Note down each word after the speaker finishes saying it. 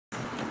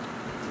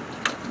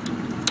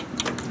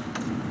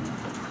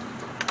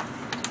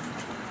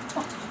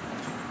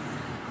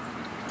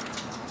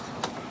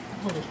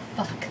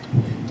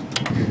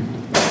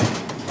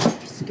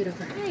get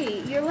over.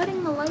 Hey, you're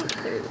letting the light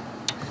through.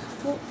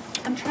 Well,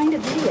 I'm trying to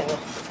video.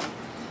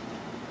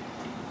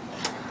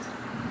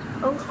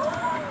 Oh.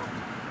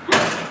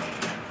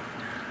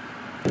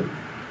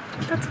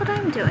 That's what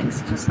I'm doing,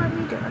 so just let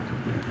me do it.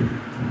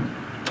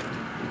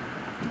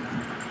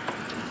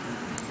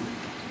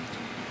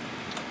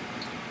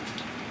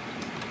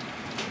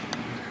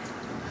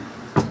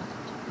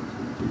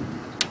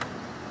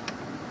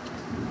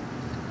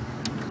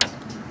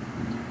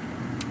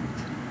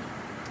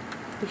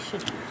 We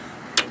should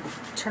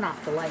turn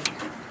off the light.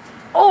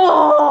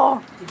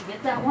 Oh! Did you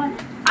get that one?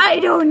 I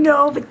don't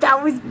know, but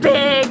that was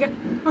big. Here,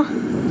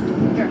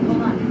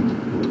 hold on.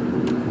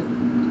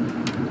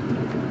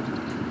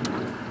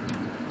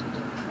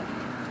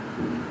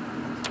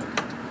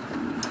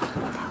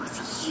 That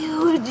was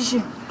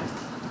huge.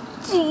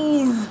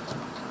 Jeez.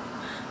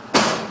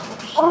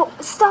 Oh,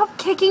 stop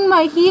kicking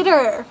my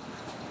heater.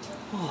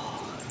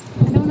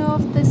 I don't know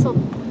if this will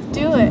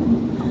do it.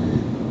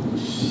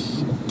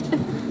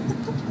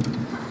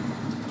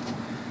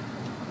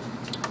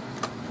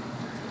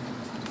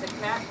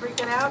 Cat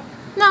freaking out?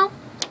 No.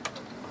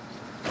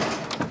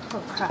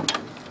 Oh crap.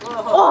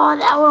 Whoa. Oh,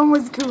 that one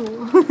was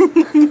cool. Is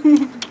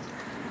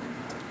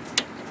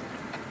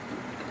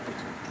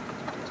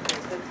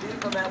the view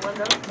from that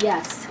window?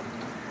 Yes.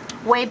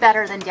 Way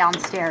better than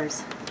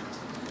downstairs.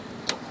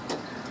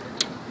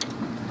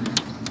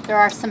 There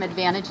are some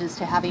advantages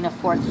to having a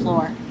fourth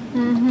floor.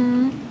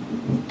 Mm-hmm.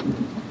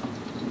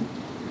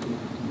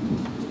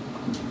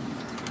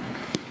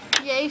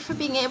 Yay for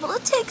being able to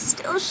take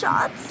still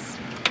shots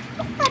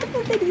out of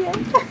the video.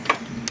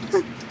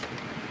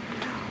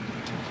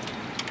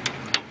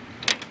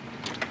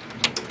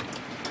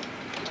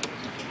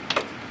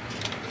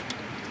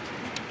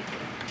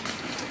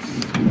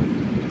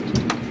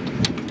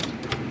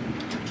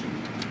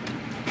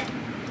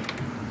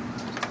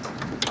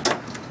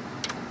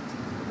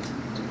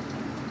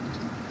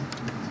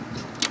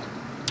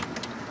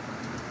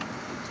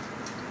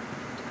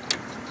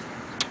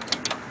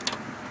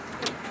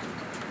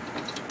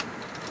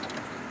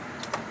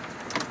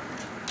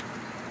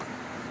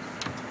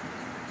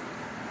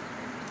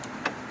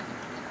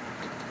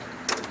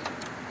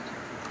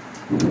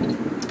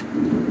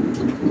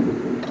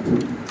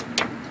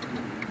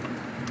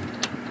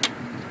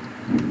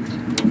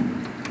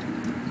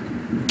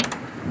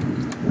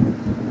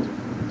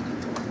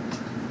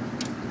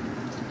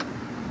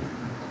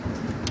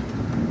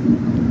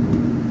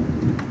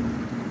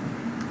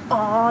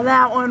 Oh,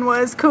 that one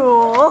was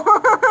cool.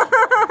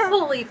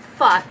 Holy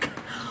fuck.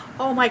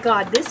 Oh my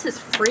god, this is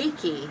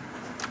freaky.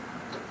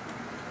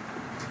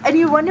 And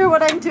you wonder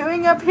what I'm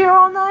doing up here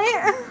all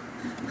night?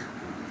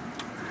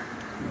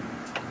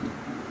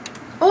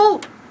 Oh,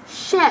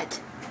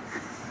 shit.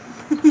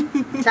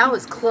 That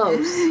was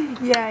close.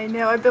 Yeah, I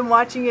know. I've been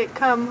watching it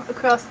come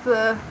across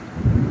the...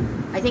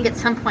 I think at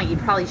some point you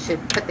probably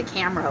should put the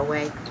camera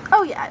away.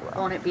 Oh, yeah, I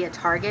will. Won't it be a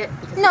target?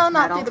 Because No, it's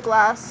not metal? through the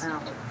glass.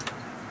 Oh.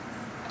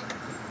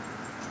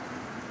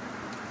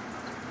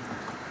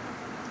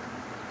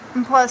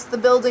 And plus, the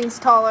building's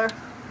taller.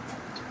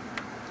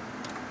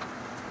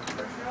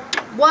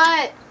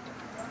 What?